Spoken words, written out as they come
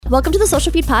Welcome to the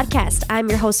Social Feed Podcast. I'm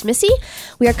your host, Missy.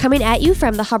 We are coming at you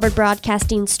from the Hubbard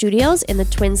Broadcasting Studios in the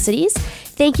Twin Cities.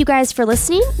 Thank you guys for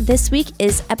listening. This week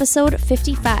is episode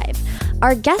 55.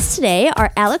 Our guests today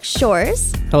are Alex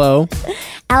Shores. Hello.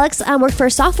 Alex worked for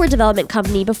a software development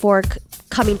company before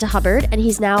coming to Hubbard, and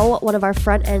he's now one of our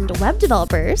front-end web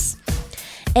developers.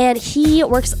 And he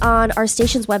works on our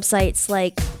station's websites,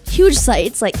 like huge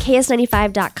sites like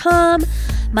KS95.com,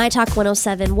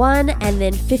 MyTalk1071, and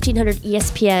then 1500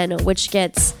 ESPN, which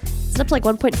gets up to like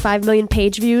 1.5 million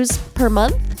page views per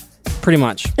month. Pretty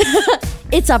much.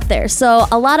 It's up there. So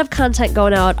a lot of content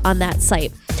going out on that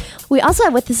site. We also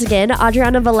have with us again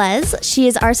Adriana Velez. She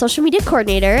is our social media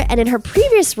coordinator, and in her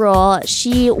previous role,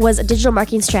 she was a digital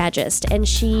marketing strategist, and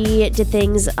she did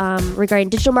things regarding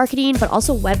digital marketing, but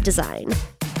also web design.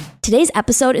 Today's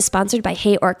episode is sponsored by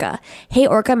Hey Orca. Hey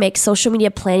Orca makes social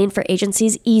media planning for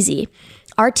agencies easy.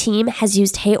 Our team has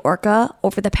used Hey Orca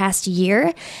over the past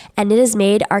year, and it has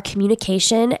made our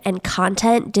communication and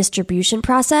content distribution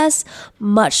process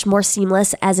much more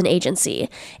seamless as an agency.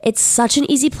 It's such an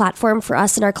easy platform for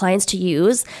us and our clients to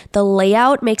use. The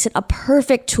layout makes it a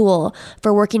perfect tool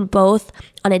for working both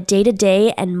on a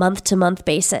day-to-day and month-to-month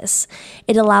basis.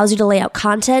 It allows you to lay out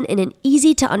content in an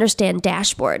easy-to-understand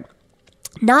dashboard.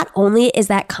 Not only is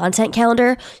that content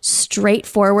calendar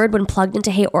straightforward when plugged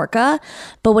into Hey Orca,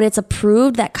 but when it's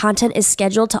approved, that content is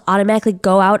scheduled to automatically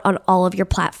go out on all of your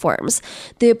platforms.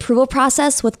 The approval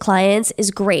process with clients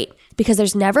is great because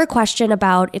there's never a question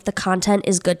about if the content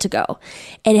is good to go.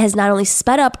 And it has not only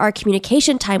sped up our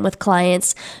communication time with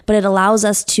clients, but it allows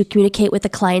us to communicate with the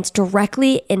clients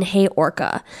directly in Hey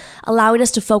Orca, allowing us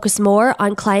to focus more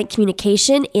on client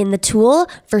communication in the tool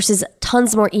versus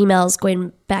tons more emails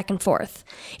going back and forth.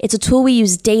 It's a tool we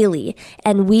use daily,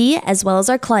 and we, as well as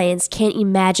our clients, can't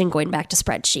imagine going back to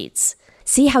spreadsheets.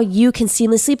 See how you can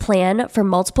seamlessly plan for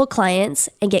multiple clients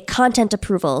and get content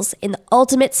approvals in the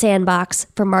ultimate sandbox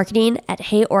for marketing at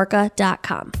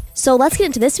heyorca.com. So let's get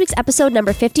into this week's episode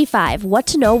number 55, What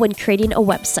to Know When Creating a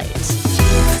Website.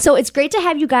 So it's great to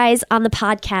have you guys on the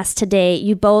podcast today.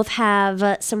 You both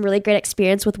have some really great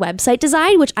experience with website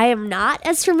design, which I am not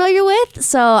as familiar with.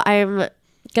 So I'm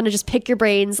going to just pick your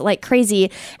brains like crazy.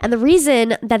 And the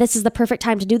reason that this is the perfect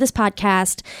time to do this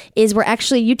podcast is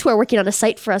you two are working on a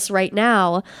site for us right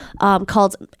now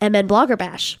called MN Blogger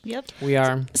Bash. Yep. We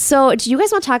are. So do you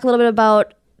guys want to talk a little bit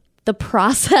about the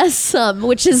process,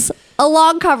 which is a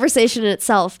long conversation in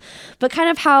itself, but kind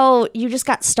of how you just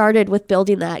got started with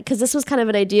building that? Because this was kind of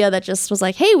an idea that just was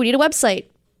like, hey, we need a website.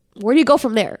 Where do you go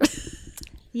from there?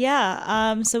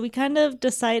 Yeah, so we kind of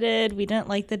decided we didn't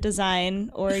like the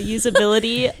design or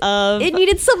usability of... It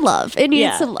needed some love.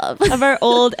 Of our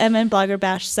old MN Blogger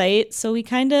Bash site. So we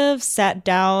kind of sat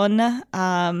down.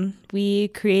 We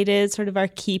created sort of our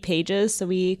key pages. So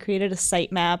we created a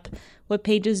sitemap. What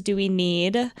pages do we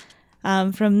need?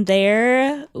 From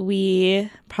there, we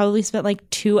probably spent like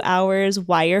 2 hours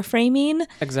wireframing.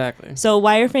 Exactly. So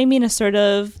wireframing is sort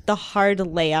of the hard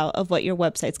layout of what your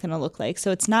website's going to look like.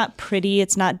 So it's not pretty,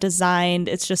 it's not designed,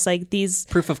 it's just like these...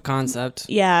 Proof of concept.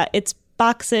 Yeah, it's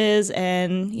boxes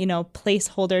and,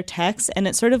 placeholder text, and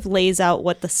it sort of lays out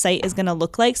what the site is going to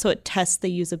look like, so it tests the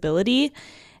usability.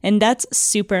 And that's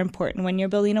super important when you're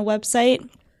building a website.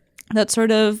 That's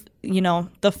sort of,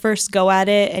 the first go at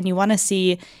it, and you want to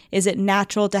see, is it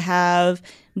natural to have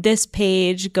this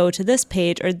page go to this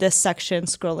page or this section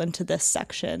scroll into this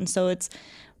section? So it's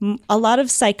a lot of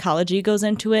psychology goes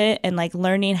into it, and like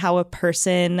learning how a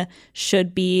person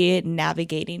should be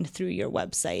navigating through your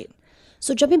website.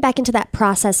 So jumping back into that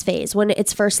process phase, when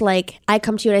it's first like I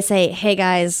come to you and I say, hey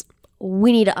guys,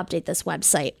 we need to update this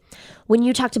website. When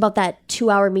you talked about that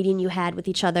 2-hour meeting you had with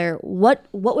each other, what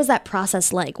was that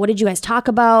process like? What did you guys talk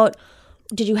about?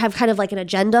 Did you have kind of like an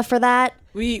agenda for that?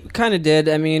 We kind of did.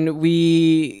 I mean,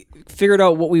 we figured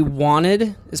out what we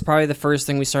wanted is probably the first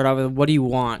thing we start out with. What do you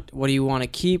want? What do you want to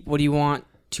keep? What do you want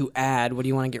to add? What do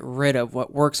you want to get rid of?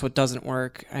 What works? What doesn't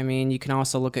work? I mean, you can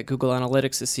also look at Google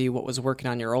Analytics to see what was working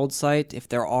on your old site, if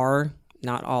there are.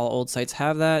 Not all old sites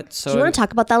have that. So do you want to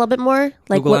talk about that a little bit more?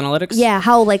 Like Google Analytics? Yeah,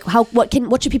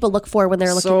 what should people look for when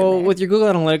they're looking So in there? with your Google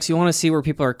Analytics, you want to see where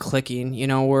people are clicking,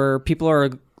 where people are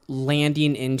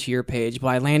landing into your page.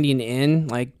 By landing in,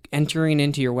 like entering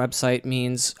into your website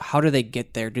means how do they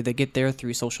get there? Do they get there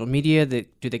through social media? Do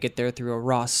they get there through a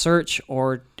raw search?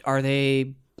 Or are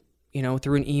they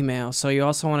through an email? So you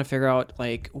also want to figure out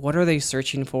like what are they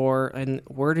searching for, and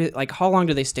how long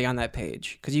do they stay on that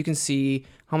page? Because you can see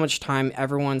how much time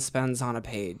everyone spends on a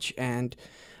page, and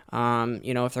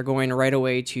if they're going right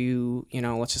away to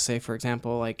let's just say for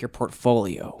example like your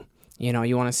portfolio, You know,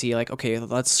 you want to see like, okay,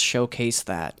 let's showcase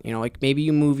that. You know, like maybe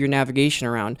you move your navigation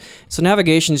around. So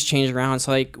navigation's changed around.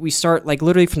 So like we start like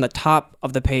literally from the top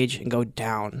of the page and go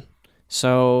down.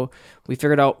 So we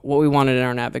figured out what we wanted in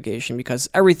our navigation because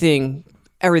everything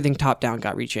top down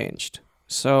got rechanged.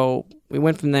 So we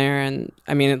went from there, and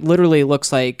I mean, it literally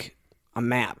looks like a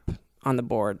map on the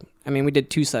board. I mean, we did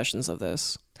 2 sessions of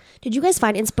this. Did you guys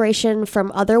find inspiration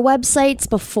from other websites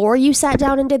before you sat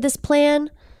down and did this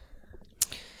plan?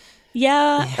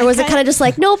 Yeah. Or was it kind of just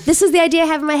like, nope, this is the idea I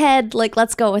have in my head. Like,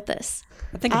 let's go with this.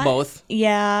 I think both.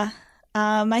 Yeah.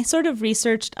 I sort of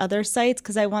researched other sites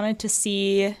because I wanted to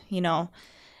see, you know,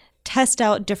 test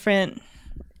out different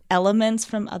elements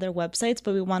from other websites,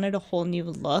 but we wanted a whole new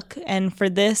look. And for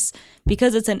this,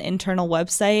 because it's an internal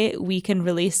website, we can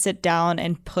really sit down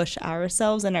and push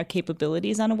ourselves and our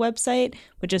capabilities on a website,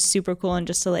 which is super cool. And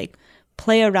just to like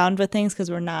play around with things because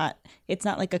it's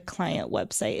not like a client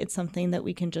website. It's something that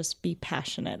we can just be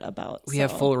passionate about. We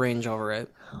have full range over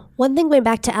it. One thing, going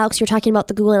back to Alex, you're talking about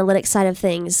the Google Analytics side of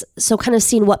things. So kind of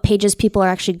seeing what pages people are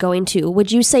actually going to.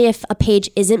 Would you say if a page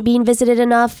isn't being visited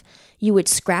enough, you would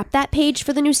scrap that page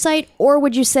for the new site? Or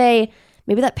would you say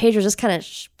maybe that page was just kind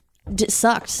of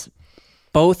sucked?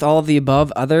 Both, all of the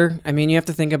above, other. I mean, you have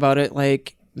to think about it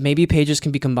like maybe pages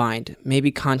can be combined.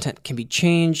 Maybe content can be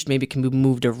changed. Maybe it can be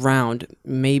moved around.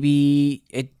 Maybe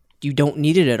you don't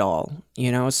need it at all,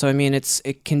 you know? So, I mean,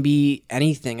 it can be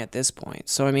anything at this point.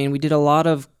 So, I mean, we did a lot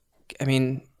of,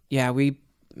 we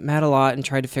met a lot and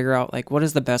tried to figure out, like, what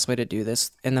is the best way to do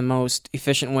this in the most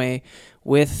efficient way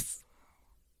with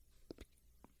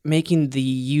making the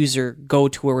user go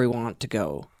to where we want to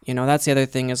go. You know, that's the other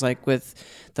thing is like with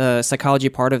the psychology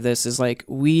part of this is like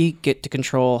we get to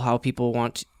control how people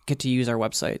get to use our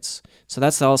websites. So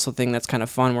that's also the thing that's kind of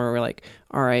fun where we're like,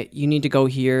 all right, you need to go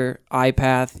here,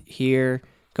 iPath here,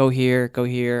 go here, go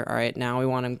here. All right, now we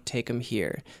want to take them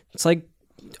here. It's like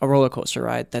a roller coaster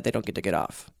ride that they don't get to get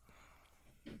off.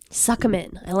 Suck them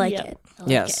in. I like Yep. it. I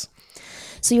like Yes. it.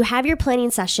 So you have your planning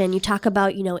session. You talk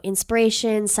about,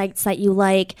 inspiration, sites that you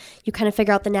like. You kind of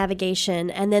figure out the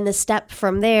navigation. And then the step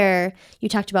from there, you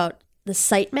talked about the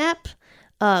sitemap.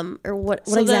 Or what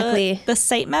exactly? The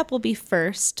sitemap will be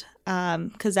first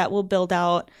because that will build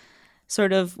out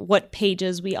sort of what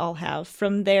pages we all have.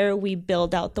 From there, we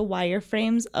build out the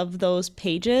wireframes of those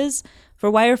pages.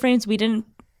 For wireframes, we didn't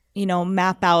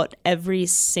map out every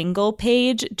single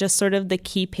page, just sort of the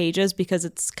key pages because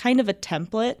it's kind of a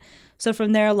template. So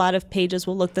from there, a lot of pages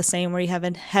will look the same where you have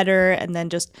a header and then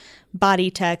just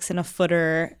body text and a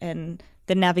footer and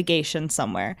the navigation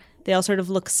somewhere. They all sort of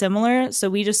look similar. So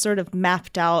we just sort of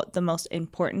mapped out the most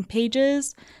important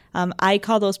pages. I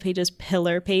call those pages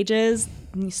pillar pages,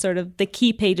 sort of the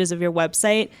key pages of your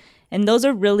website. And those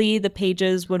are really the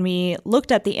pages when we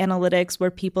looked at the analytics where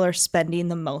people are spending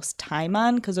the most time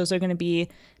on, because those are going to be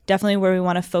definitely where we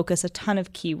want to focus a ton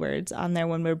of keywords on there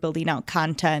when we're building out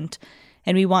content.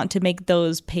 And we want to make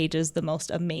those pages the most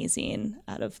amazing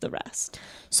out of the rest.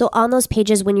 So on those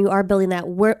pages, when you are building that,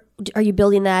 where are you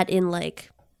building that in like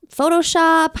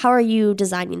Photoshop? How are you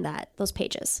designing those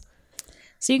pages?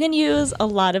 So you can use a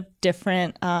lot of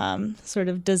different sort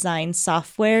of design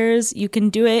softwares. You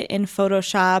can do it in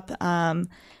Photoshop.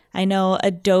 I know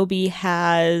Adobe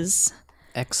has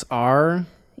XR.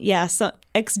 Yeah, so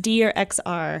XD or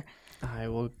XR. I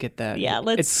will get that. Yeah,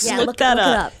 let's look look that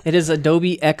up. It is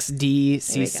Adobe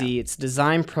XD-CC. It's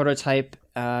Design Prototype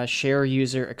Share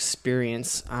User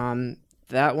Experience.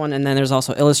 That one, and then there's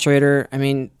also Illustrator. I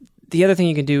mean, the other thing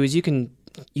you can do is you can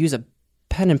use a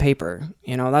pen and paper.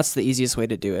 That's the easiest way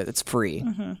to do it. It's free.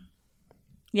 Mm-hmm.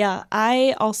 Yeah,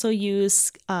 I also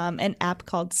use an app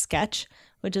called Sketch,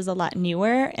 which is a lot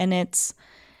newer, and it's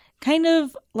kind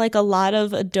of like a lot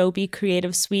of Adobe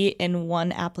Creative Suite in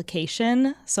one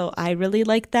application. So I really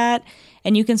like that.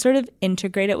 And you can sort of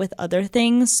integrate it with other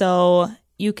things. So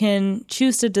you can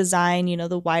choose to design,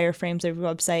 the wireframes of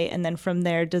your website, and then from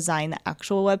there design the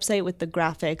actual website with the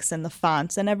graphics and the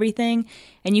fonts and everything.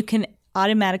 And you can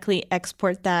automatically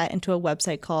export that into a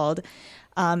website called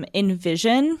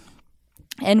InVision.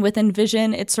 And with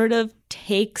InVision, it sort of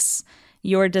takes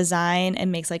your design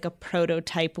and makes like a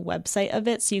prototype website of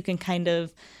it, so you can kind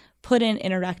of put in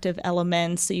interactive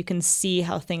elements so you can see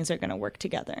how things are going to work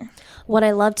together. What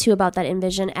I love too about that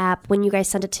InVision app, when you guys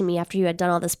sent it to me after you had done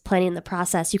all this planning in the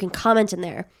process, you can comment in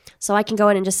there. So I can go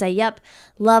in and just say, yep,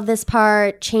 love this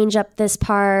part, change up this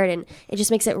part, and it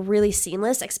just makes it really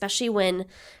seamless, especially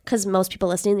because most people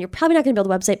listening, you're probably not going to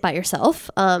build a website by yourself.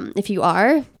 If you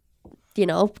are,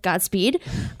 Godspeed.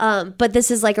 But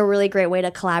this is like a really great way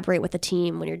to collaborate with the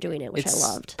team when you're doing it, which I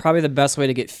loved. Probably the best way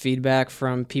to get feedback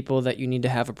from people that you need to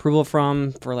have approval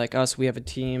from. For like us, we have a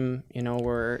team,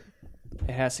 where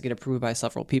it has to get approved by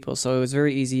several people. So it was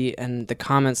very easy. And the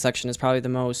comment section is probably the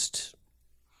most,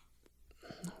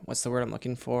 what's the word I'm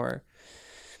looking for?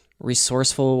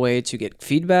 Resourceful way to get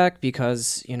feedback,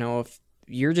 because, if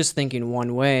you're just thinking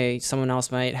one way, someone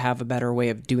else might have a better way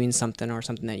of doing something or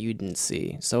something that you didn't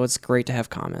see. So it's great to have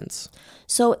comments.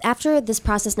 So after this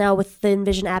process now with the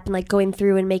Envision app and like going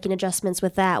through and making adjustments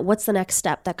with that, what's the next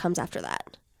step that comes after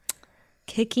that?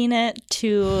 Kicking it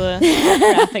to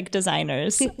graphic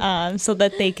designers so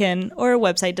that they can, or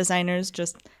website designers,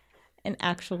 just an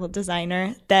actual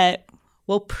designer that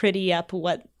will pretty up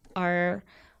what our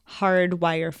hard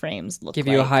wireframes look like.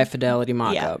 Give you a high fidelity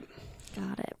mock-up. Yeah.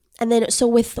 Got it. And then, so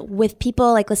with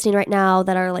people like listening right now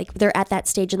that are like, they're at that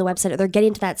stage in the website or they're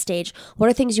getting to that stage, what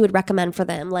are things you would recommend for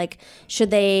them? Like,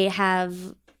 should they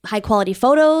have high quality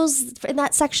photos in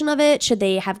that section of it? Should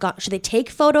they take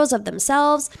photos of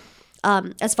themselves?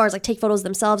 As far as like take photos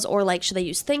themselves, or like, should they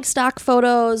use think stock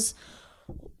photos?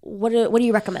 What do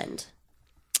you recommend?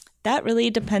 That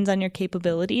really depends on your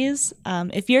capabilities.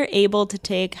 If you're able to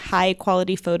take high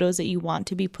quality photos that you want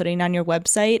to be putting on your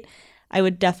website, I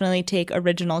would definitely take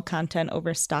original content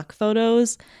over stock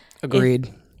photos.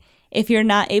 Agreed. If you're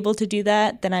not able to do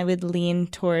that, then I would lean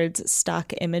towards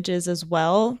stock images as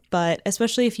well. But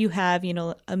especially if you have,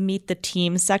 a meet the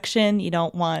team section, you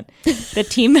don't want the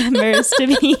team members to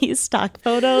be stock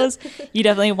photos. You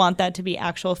definitely want that to be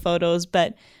actual photos.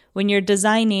 But when you're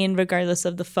designing, regardless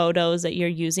of the photos that you're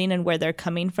using and where they're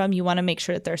coming from, you want to make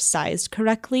sure that they're sized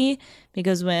correctly,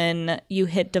 because when you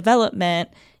hit development,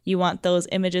 you want those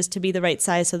images to be the right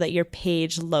size so that your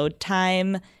page load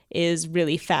time is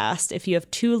really fast. If you have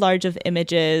too large of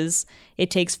images, it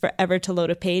takes forever to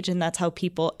load a page, and that's how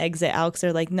people exit out, because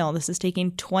they're like, no, this is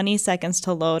taking 20 seconds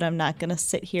to load. I'm not going to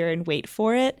sit here and wait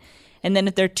for it. And then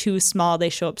if they're too small, they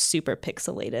show up super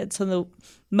pixelated. So the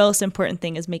most important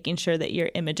thing is making sure that your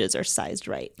images are sized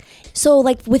right. So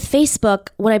like with Facebook,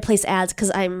 when I place ads, because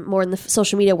I'm more in the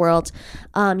social media world,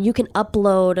 you can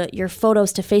upload your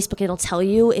photos to Facebook and it'll tell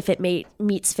you if it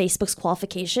meets Facebook's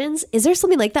qualifications. Is there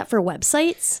something like that for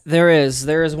websites? There is.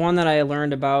 There is one that I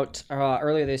learned about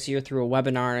earlier this year through a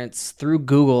webinar, and it's through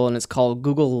Google, and it's called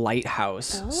Google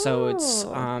Lighthouse. So it's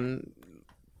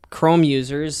Chrome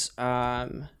users.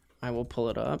 I will pull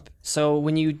it up. So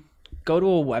when you go to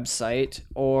a website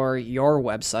or your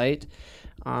website,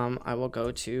 I will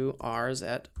go to ours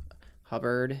at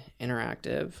Hubbard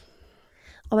Interactive.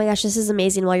 Oh my gosh, this is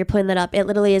amazing. While you're putting that up, it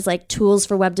literally is like tools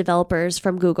for web developers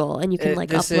from Google, and you can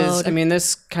upload.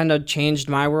 This kind of changed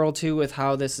my world too with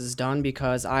how this is done,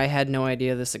 because I had no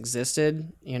idea this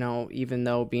existed, even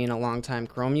though being a longtime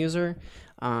Chrome user.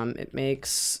 It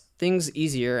makes things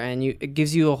easier, and it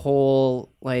gives you a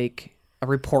whole, like, a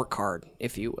report card,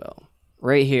 if you will.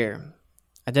 Right here.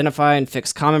 Identify and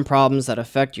fix common problems that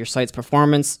affect your site's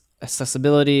performance,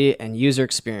 accessibility, and user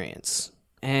experience.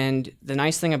 And the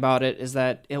nice thing about it is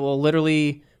that it will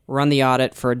literally run the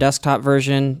audit for a desktop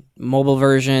version, mobile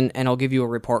version, and it'll give you a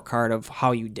report card of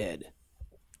how you did.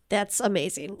 That's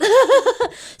amazing.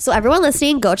 So everyone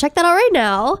listening, go check that out right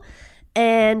now.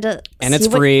 And it's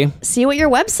free. See what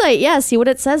your website, see what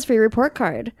it says for your report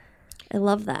card. I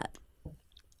love that.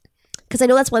 Because I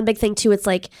know that's one big thing too. It's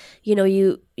like,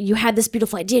 you had this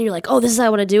beautiful idea and you're like, oh, this is how I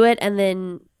want to do it. And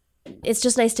then it's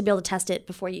just nice to be able to test it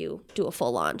before you do a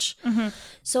full launch. Mm-hmm.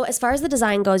 So as far as the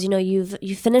design goes,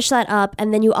 you've finished that up.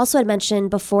 And then you also had mentioned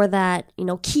before that,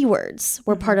 keywords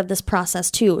were part of this process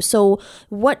too. So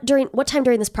what time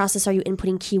during this process are you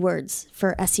inputting keywords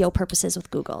for SEO purposes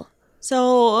with Google?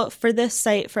 So for this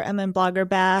site, for MN Blogger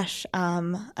Bash,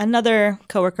 another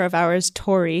coworker of ours,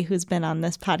 Tori, who's been on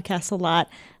this podcast a lot,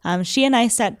 she and I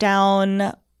sat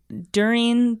down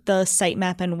during the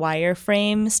sitemap and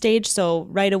wireframe stage. So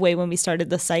right away when we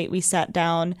started the site, we sat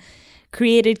down,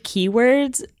 created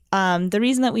keywords. The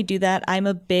reason that we do that, I'm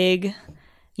a big,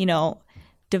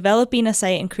 developing a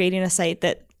site and creating a site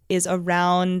that is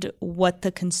around what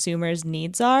the consumer's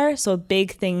needs are. So a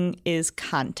big thing is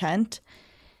content.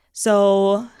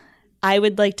 So I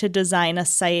would like to design a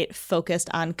site focused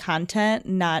on content,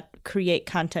 not create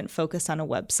content focused on a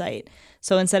website.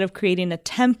 So instead of creating a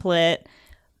template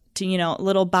to,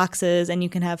 little boxes and you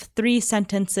can have 3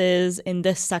 sentences in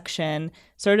this section,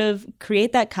 sort of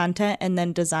create that content and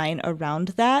then design around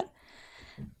that.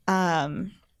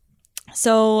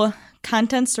 So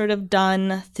content's sort of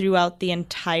done throughout the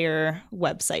entire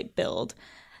website build.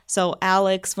 So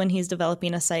Alex, when he's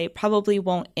developing a site, probably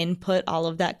won't input all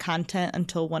of that content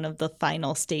until one of the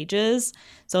final stages.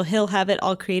 So he'll have it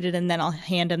all created, and then I'll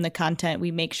hand him the content.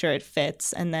 We make sure it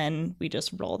fits, and then we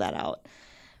just roll that out.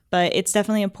 But it's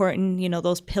definitely important,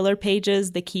 those pillar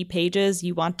pages, the key pages,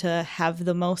 you want to have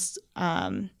the most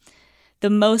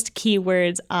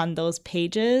keywords on those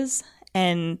pages,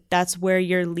 and that's where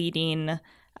you're leading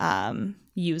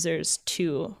users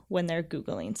to when they're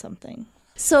Googling something.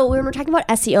 So when we're talking about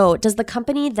SEO, does the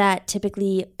company that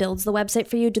typically builds the website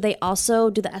for you, do they also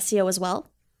do the SEO as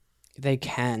well? They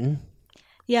can.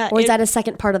 Yeah. Or is that a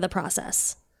second part of the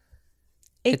process?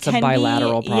 It's a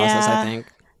bilateral process, I think.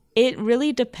 It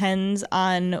really depends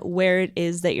on where it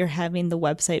is that you're having the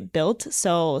website built.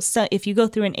 So if you go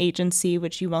through an agency,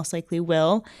 which you most likely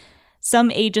will,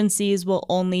 some agencies will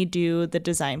only do the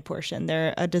design portion.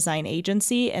 They're a design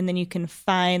agency, and then you can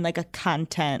find like a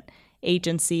content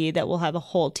agency that will have a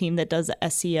whole team that does the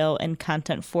SEO and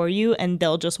content for you, and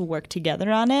they'll just work together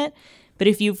on it. But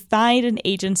if you find an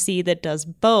agency that does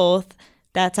both,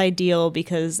 that's ideal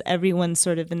because everyone's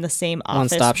sort of in the same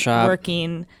office one-stop shop,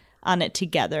 working on it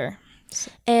together.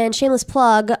 And shameless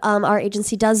plug, our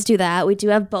agency does do that. We do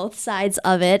have both sides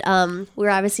of it.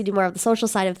 We're obviously do more of the social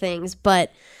side of things,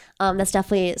 but that's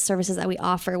definitely services that we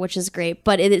offer, which is great.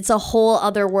 But it's a whole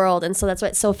other world. And so that's why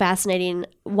it's so fascinating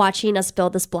watching us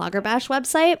build this Blogger Bash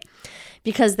website,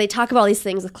 because they talk about all these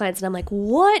things with clients and I'm like,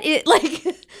 what?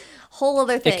 Whole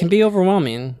other thing. It can be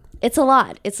overwhelming. It's a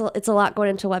lot. It's a lot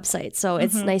going into a website. So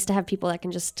it's nice to have people that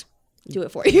can just do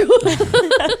it for you.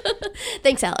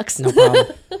 Thanks, Alex. No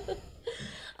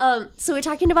problem. So we're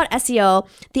talking about SEO.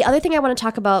 The other thing I want to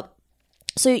talk about,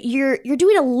 so you're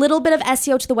doing a little bit of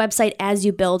SEO to the website as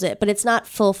you build it, but it's not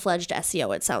full-fledged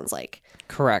SEO, it sounds like.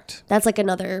 Correct. That's like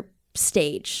another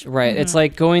stage. Right. It's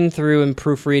like going through and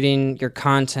proofreading your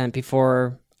content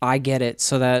before I get it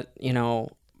so that,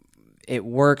 it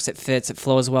works, it fits, it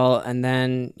flows well, and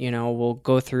then, we'll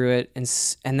go through it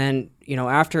and then,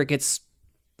 after it gets,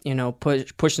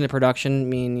 pushed into production,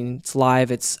 meaning it's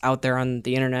live, it's out there on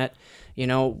the internet,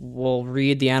 we'll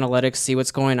read the analytics, see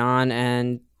what's going on,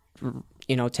 and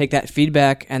take that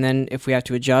feedback, and then if we have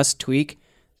to adjust, tweak,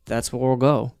 that's where we'll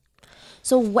go.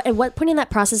 So at what point in that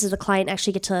process does the client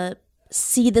actually get to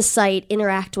see the site,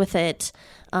 interact with it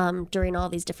during all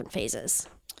these different phases?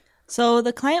 So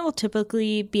the client will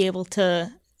typically be able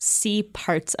to see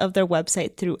parts of their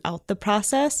website throughout the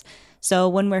process. So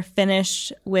when we're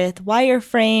finished with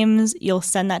wireframes, you'll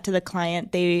send that to the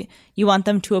client. You want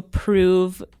them to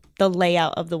approve the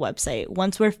layout of the website.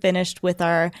 Once we're finished with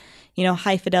our,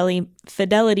 high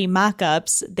fidelity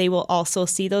mock-ups, they will also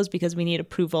see those because we need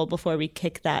approval before we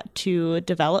kick that to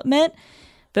development.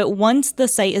 But once the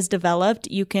site is developed,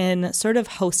 you can sort of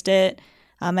host it.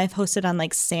 I've hosted on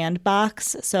like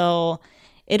Sandbox, so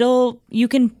you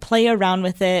can play around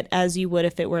with it as you would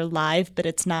if it were live, but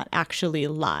it's not actually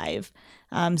live.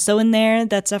 So in there,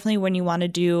 that's definitely when you want to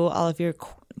do all of your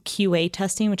QA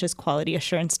testing, which is quality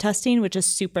assurance testing, which is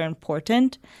super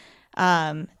important.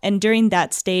 And during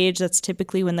that stage, that's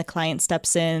typically when the client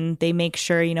steps in. They make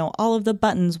sure, all of the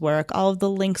buttons work, all of the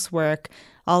links work,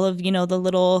 all of, the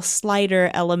little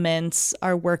slider elements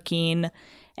are working.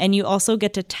 And you also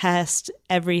get to test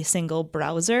every single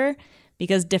browser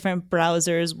because different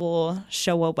browsers will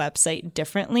show a website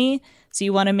differently. So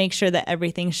you want to make sure that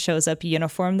everything shows up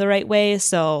uniform the right way.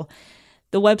 So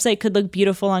the website could look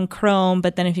beautiful on Chrome,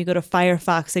 but then if you go to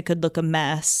Firefox, it could look a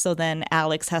mess. So then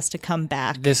Alex has to come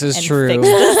back. This is and true. Fix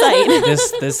the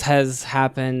site. This has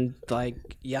happened like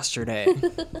yesterday.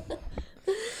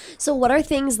 So what are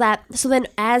things so then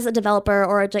as a developer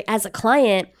or as a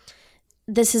client,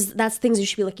 that's things you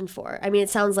should be looking for. I mean, it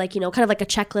sounds like, kind of like a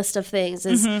checklist of things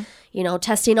is,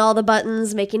 testing all the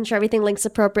buttons, making sure everything links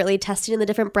appropriately, testing in the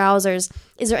different browsers.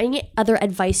 Is there any other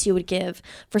advice you would give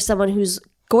for someone who's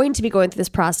going to be going through this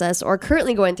process or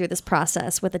currently going through this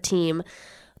process with a team,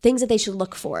 things that they should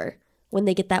look for when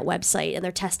they get that website and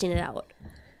they're testing it out?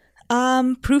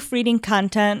 Proofreading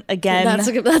content again.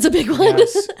 That's a big one.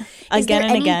 Yes. Again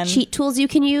and again. Cheat tools you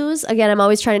can use? Again, I'm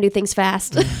always trying to do things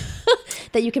fast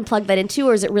that you can plug that into,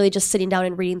 or is it really just sitting down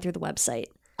and reading through the website?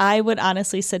 I would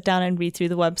honestly sit down and read through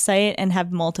the website and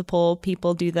have multiple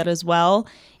people do that as well.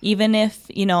 Even if,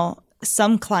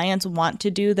 some clients want to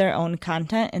do their own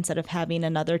content instead of having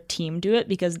another team do it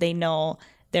because they know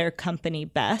their company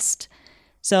best.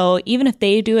 So even if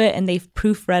they do it and they've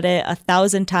proofread it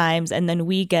 1,000 times and then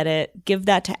we get it, give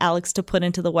that to Alex to put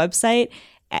into the website,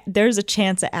 there's a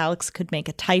chance that Alex could make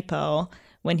a typo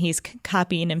when he's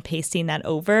copying and pasting that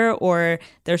over, or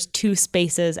there's 2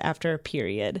 spaces after a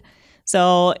period.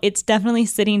 So it's definitely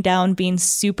sitting down, being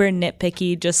super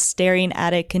nitpicky, just staring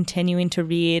at it, continuing to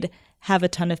read, have a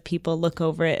ton of people look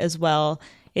over it as well.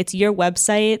 It's your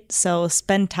website, so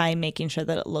spend time making sure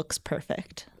that it looks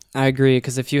perfect. I agree,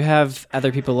 because if you have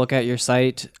other people look at your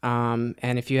site, and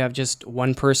if you have just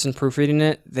one person proofreading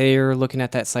it, they're looking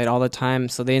at that site all the time,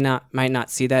 so they might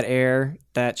not see that error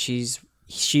that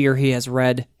she or he has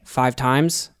read 5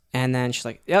 times, and then she's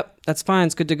like, yep, that's fine,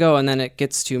 it's good to go, and then it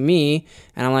gets to me,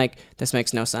 and I'm like, this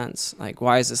makes no sense. Like,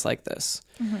 why is this like this?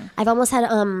 Mm-hmm. I've almost had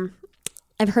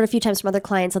I've heard a few times from other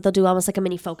clients that they'll do almost like a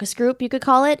mini focus group, you could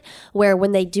call it, where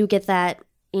when they do get that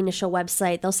initial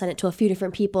website, they'll send it to a few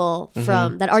different people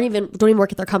from that don't even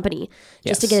work at their company,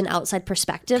 just to get an outside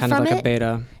perspective kind from of like it. a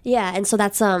beta. Yeah, and so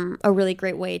that's a really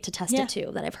great way to test it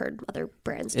too, that I've heard other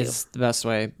brands do. It's the best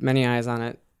way. Many eyes on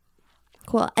it.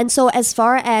 Cool. And so as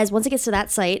far as once it gets to that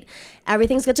site,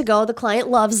 everything's good to go. The client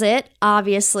loves it,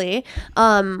 obviously.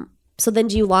 So then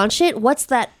do you launch it? What's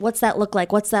that look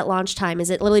like? What's that launch time? Is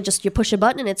it literally just you push a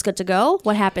button and it's good to go?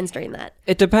 What happens during that?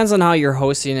 It depends on how you're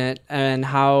hosting it and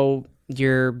how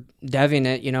you're deving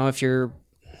it. You know, if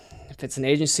it's an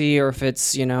agency or if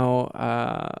it's,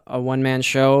 a one-man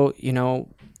show,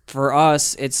 for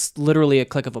us, it's literally a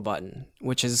click of a button,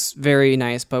 which is very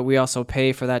nice, but we also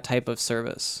pay for that type of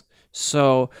service.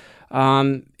 So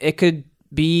it could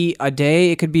be a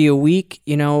day, it could be a week,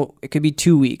 it could be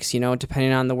 2 weeks,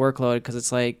 depending on the workload, because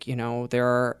it's like, there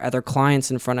are other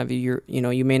clients in front of you.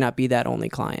 You may not be that only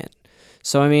client.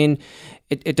 So, I mean,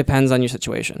 it depends on your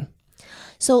situation.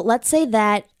 So let's say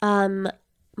that my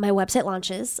website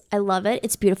launches. I love it.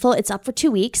 It's beautiful. It's up for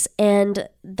 2 weeks and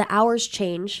the hours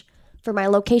change for my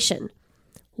location.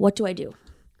 What do I do?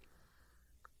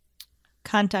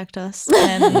 Contact us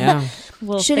and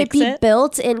we'll Should fix it be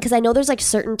built in? Because I know there's like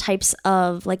certain types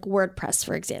of like WordPress,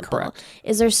 for example. Correct.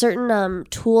 Is there certain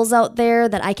tools out there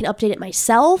that I can update it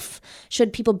myself?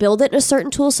 Should people build it in a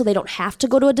certain tool so they don't have to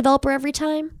go to a developer every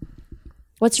time?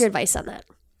 What's your advice on that?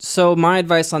 So my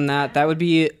advice on that would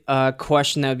be a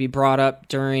question that would be brought up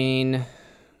during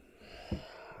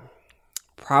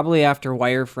probably after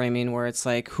wireframing, where it's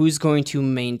like, who's going to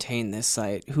maintain this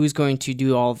site? Who's going to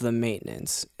do all of the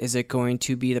maintenance? Is it going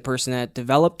to be the person that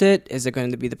developed it? Is it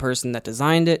going to be the person that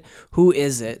designed it? Who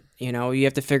is it? You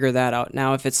have to figure that out.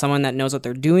 Now, if it's someone that knows what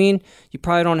they're doing, you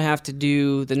probably don't have to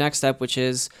do the next step, which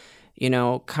is,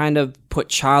 kind of put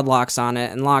child locks on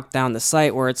it and lock down the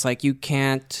site where it's like you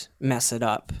can't mess it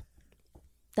up.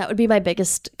 That would be my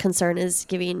biggest concern, is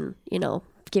giving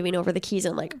over the keys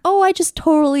and like, oh, I just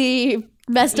totally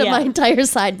messed up my entire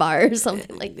sidebar or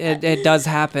something like that. It does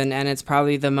happen, and it's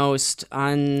probably the most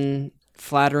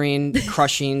unflattering,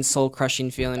 crushing,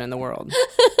 soul-crushing feeling in the world.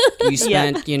 You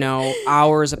spent,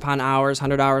 hours upon hours,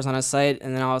 100 hours on a site,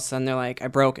 and then all of a sudden they're like, I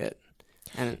broke it.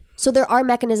 And so there are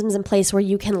mechanisms in place where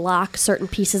you can lock certain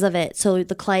pieces of it so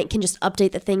the client can just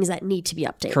update the things that need to be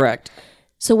updated. Correct.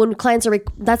 So when clients are,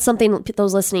 that's something,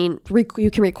 those listening, you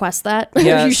can request that.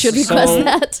 Yes, you should request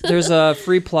that. There's a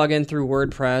free plugin through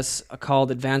WordPress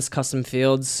called Advanced Custom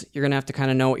Fields. You're going to have to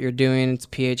kind of know what you're doing. It's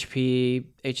PHP,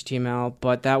 HTML,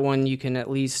 but that one you can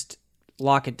at least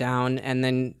lock it down. And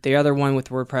then the other one with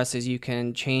WordPress is you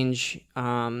can change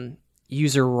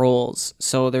user roles.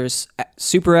 So there's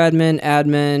super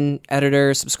admin,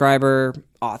 editor, subscriber,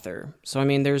 author. So, I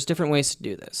mean, there's different ways to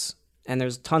do this. And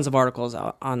there's tons of articles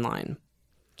out online.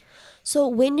 So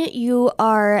when you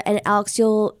are, and Alex,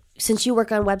 since you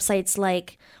work on websites,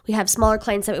 like we have smaller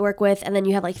clients that we work with, and then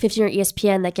you have like 15 or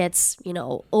ESPN that gets,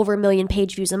 over 1 million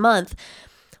page views a month.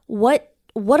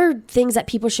 What are things that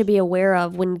people should be aware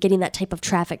of when getting that type of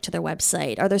traffic to their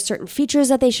website? Are there certain features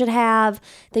that they should have,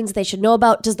 things that they should know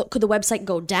about? Could the website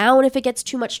go down if it gets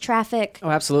too much traffic? Oh,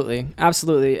 absolutely.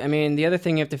 Absolutely. I mean, the other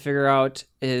thing you have to figure out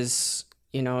is,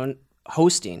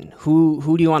 hosting.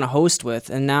 Who do you want to host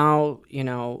with? And now,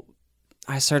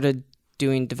 I started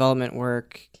doing development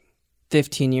work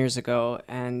 15 years ago,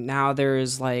 and now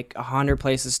there's like 100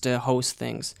 places to host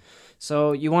things.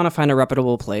 So you want to find a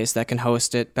reputable place that can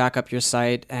host it, back up your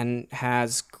site, and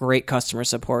has great customer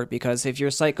support, because if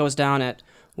your site goes down at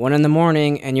 1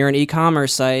 a.m. and you're an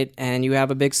e-commerce site and you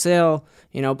have a big sale,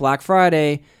 Black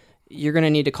Friday, you're going to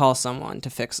need to call someone to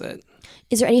fix it.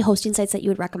 Is there any hosting sites that you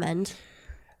would recommend?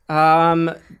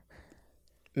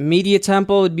 Media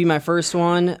Temple would be my first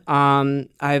one.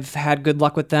 I've had good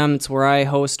luck with them. It's where I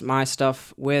host my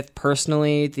stuff with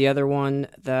personally. The other one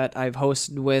that I've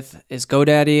hosted with is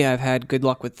GoDaddy. I've had good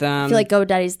luck with them. I feel like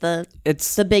GoDaddy's the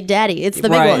big daddy. It's the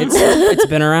big one. It's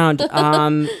been around.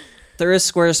 There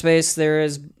is Squarespace. There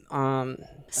is...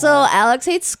 So Alex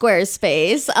hates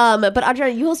Squarespace. But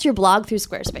Adriana, you host your blog through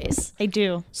Squarespace. I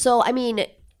do. So, I mean...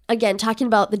 again, talking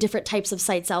about the different types of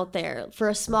sites out there. For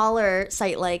a smaller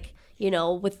site like,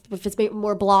 if it's maybe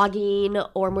more blogging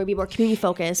or maybe more community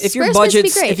focused, if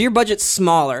your budget's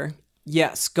smaller,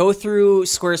 yes, go through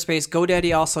Squarespace.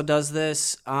 GoDaddy also does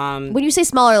this. When you say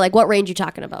smaller, like what range are you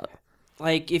talking about?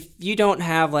 Like if you don't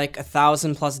have like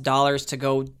 $1,000+ to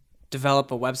go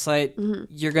develop a website,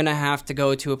 you're gonna have to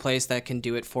go to a place that can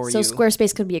do it for you. So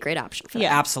Squarespace could be a great option for that.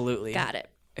 Yeah, absolutely. Got it.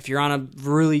 If you're on a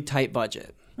really tight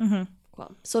budget.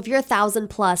 Cool. So if you're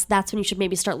 $1,000+, that's when you should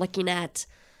maybe start looking at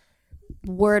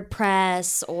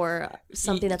WordPress or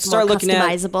something that's more customizable.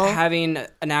 Start looking at having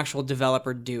an actual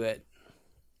developer do it.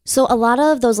 So a lot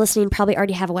of those listening probably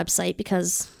already have a website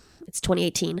because it's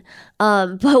 2018.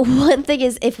 But one thing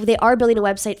is, if they are building a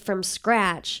website from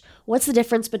scratch, what's the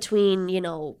difference between,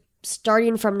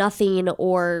 starting from nothing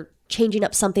or changing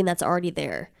up something that's already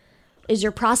there? Is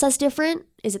your process different?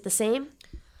 Is it the same?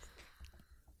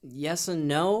 Yes and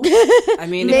no. I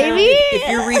mean, if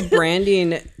you're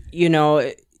rebranding,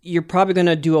 you're probably going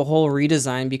to do a whole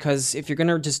redesign, because if you're going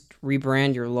to just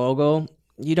rebrand your logo,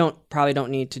 you probably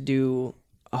don't need to do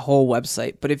a whole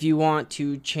website. But if you want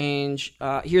to change,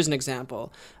 here's an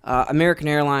example. American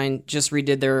Airlines just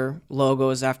redid their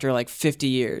logos after like 50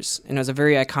 years. And it was a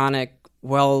very iconic,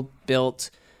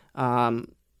 well-built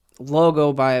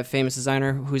logo by a famous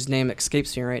designer whose name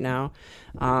escapes me right now.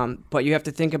 But you have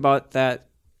to think about that.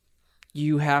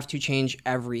 You have to change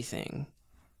everything.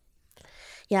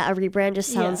 Yeah, a rebrand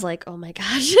just sounds like, oh my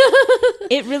gosh.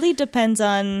 It really depends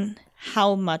on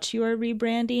how much you are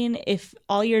rebranding. If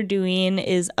all you're doing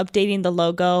is updating the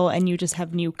logo and you just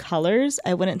have new colors,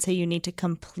 I wouldn't say you need to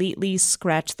completely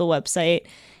scratch the website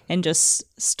and just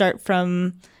start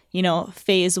from,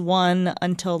 phase 1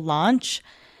 until launch.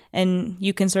 And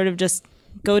you can sort of just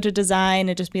go to design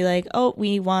and just be like, oh,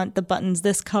 we want the buttons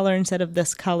this color instead of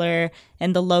this color,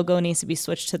 and the logo needs to be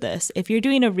switched to this. If you're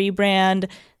doing a rebrand,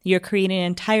 you're creating an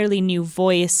entirely new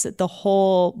voice, the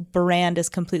whole brand is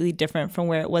completely different from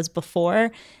where it was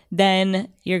before, then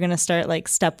you're going to start like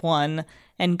step 1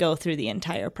 and go through the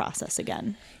entire process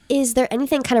again. Is there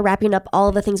anything, kind of wrapping up all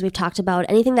of the things we've talked about,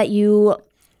 anything that you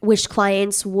wish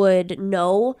clients would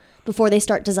know before they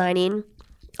start designing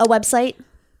a website?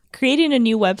 Creating a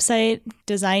new website,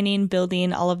 designing,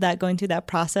 building, all of that, going through that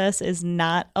process is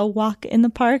not a walk in the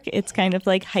park. It's kind of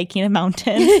like hiking a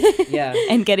mountain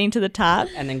and getting to the top.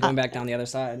 And then going back down the other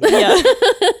side. Yeah.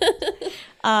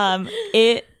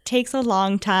 It takes a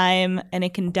long time, and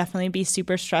it can definitely be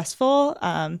super stressful.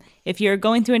 If you're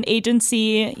going through an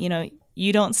agency,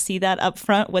 you don't see that up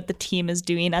front, what the team is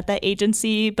doing at that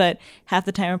agency, but half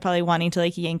the time we're probably wanting to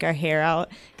like yank our hair out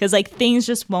because like things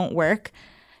just won't work.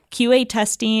 QA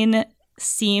testing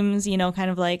seems, kind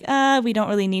of like, we don't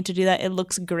really need to do that. It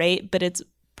looks great, but it's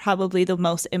probably the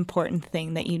most important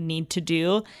thing that you need to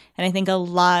do. And I think a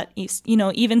lot,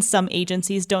 even some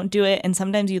agencies don't do it. And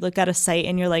sometimes you look at a site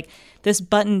and you're like, this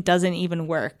button doesn't even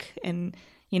work. And,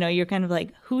 you're kind of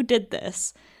like, who did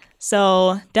this?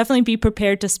 So definitely be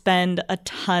prepared to spend a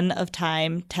ton of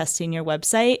time testing your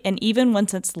website. And even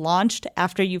once it's launched,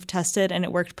 after you've tested and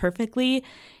it worked perfectly,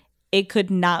 it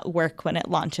could not work when it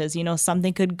launches.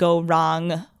 Something could go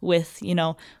wrong with,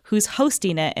 who's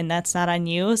hosting it, and that's not on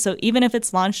you. So even if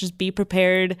it's launched, just be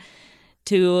prepared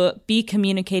to be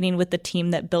communicating with the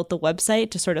team that built the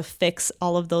website to sort of fix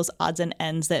all of those odds and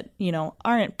ends that,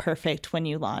 aren't perfect when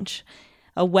you launch.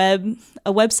 A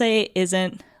website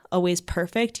isn't always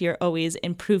perfect. You're always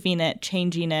improving it,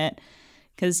 changing it,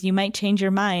 because you might change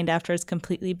your mind after it's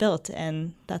completely built,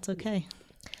 and that's okay.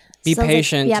 Be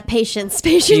patient. Patience.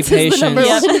 Patience is the number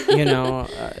one.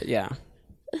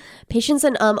 Patience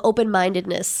and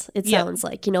open-mindedness, it sounds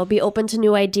like. Be open to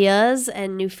new ideas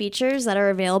and new features that are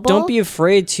available. Don't be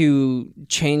afraid to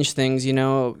change things,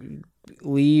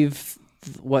 leave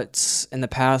what's in the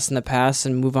past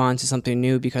and move on to something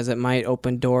new, because it might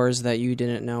open doors that you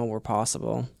didn't know were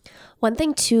possible. One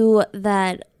thing, too,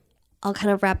 that I'll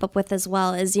kind of wrap up with as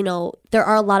well is, there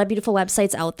are a lot of beautiful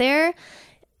websites out there.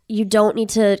 You don't need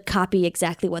to copy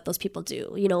exactly what those people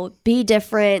do. Be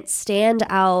different, stand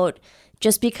out.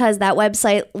 Just because that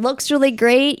website looks really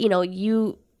great, you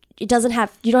don't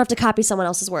have to copy someone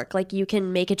else's work. Like, you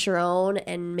can make it your own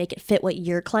and make it fit what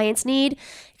your clients need,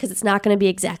 because it's not going to be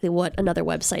exactly what another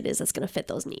website is that's going to fit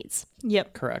those needs.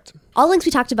 Yep. Correct. All links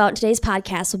we talked about in today's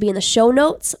podcast will be in the show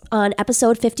notes on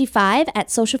episode 55 at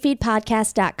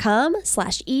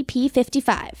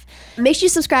socialfeedpodcast.com/EP55. Make sure you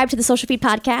subscribe to the Social Feed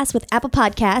Podcast with Apple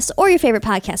Podcasts or your favorite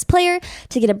podcast player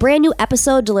to get a brand new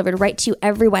episode delivered right to you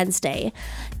every Wednesday.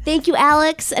 Thank you,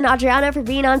 Alex and Adriana, for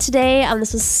being on today.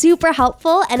 This was super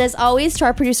helpful. And as always, to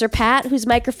our producer, Pat, who's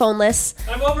microphoneless.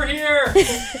 I'm over here.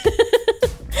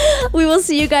 We We will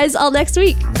see you guys all next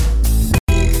week.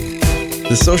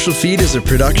 The Social Feed is a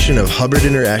production of Hubbard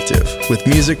Interactive, with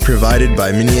music provided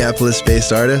by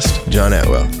Minneapolis-based artist John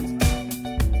Atwell.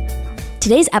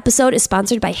 Today's episode is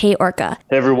sponsored by Hey Orca.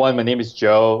 Hey everyone, my name is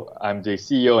Joe. I'm the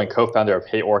CEO and co-founder of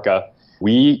Hey Orca.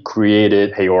 We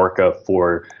created Hey Orca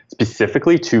for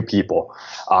specifically two people,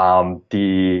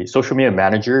 the social media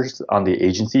managers on the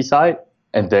agency side,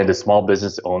 and then the small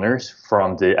business owners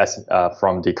from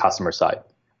the customer side.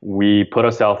 We put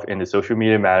ourselves in the social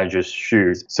media manager's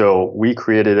shoes. So we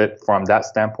created it from that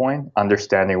standpoint,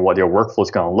 understanding what their workflow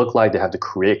is going to look like. They have to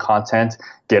create content,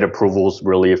 get approvals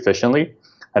really efficiently.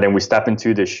 And then we step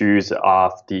into the shoes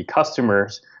of the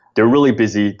customers. They're really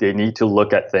busy. They need to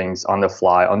look at things on the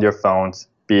fly, on their phones,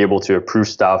 be able to approve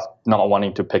stuff, not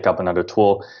wanting to pick up another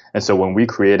tool. And so when we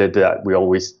created that, we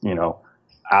always,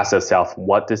 ask ourselves,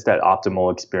 what does that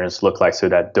optimal experience look like so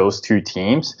that those two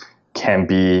teams can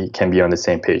be on the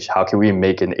same page? How can we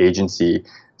make an agency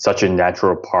such a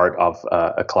natural part of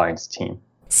a client's team?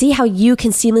 See how you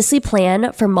can seamlessly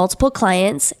plan for multiple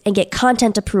clients and get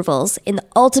content approvals in the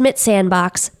ultimate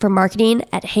sandbox for marketing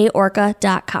at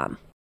heyorca.com.